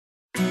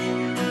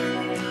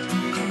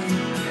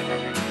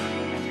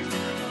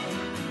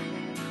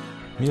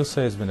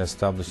Milsa has been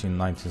established in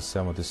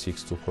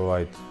 1976 to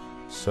provide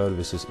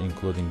services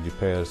including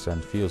repairs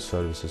and field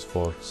services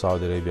for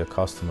Saudi Arabia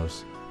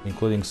customers,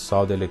 including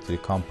Saudi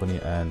Electric Company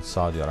and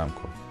Saudi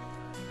Aramco.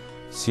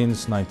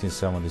 Since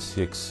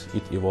 1976,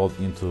 it evolved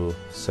into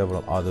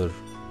several other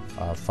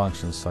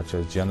functions such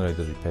as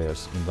generator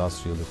repairs,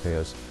 industrial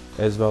repairs,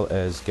 as well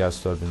as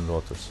gas turbine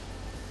rotors.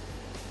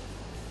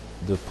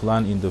 The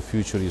plan in the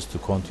future is to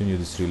continue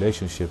this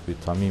relationship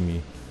with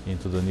Tamimi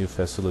into the new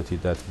facility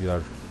that we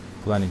are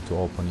planning to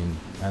open in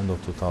end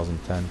of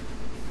 2010,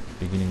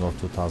 beginning of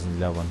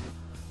 2011.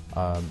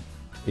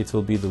 It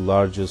will be the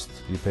largest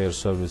repair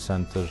service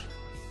center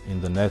in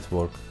the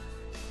network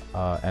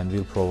and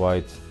will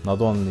provide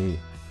not only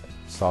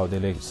Saudi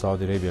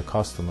Arabia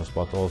customers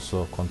but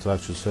also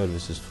contractual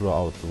services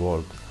throughout the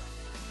world.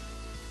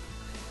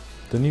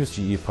 The new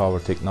GE Power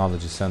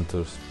Technology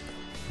Centers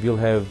will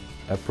have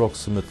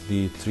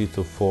approximately 3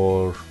 to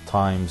 4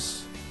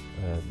 times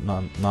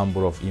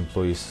number of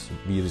employees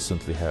we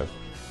recently have.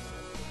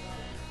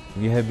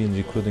 We have been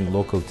recruiting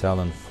local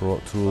talent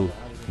through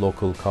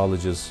local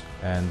colleges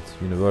and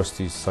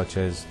universities such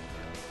as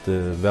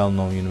the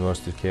well-known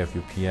University of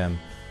KFUPM,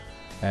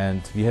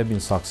 and we have been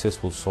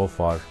successful so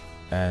far,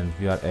 and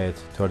we are at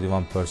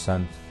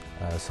 31%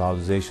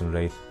 Saudization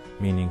rate,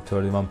 meaning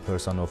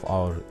 31% of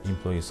our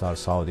employees are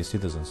Saudi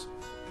citizens.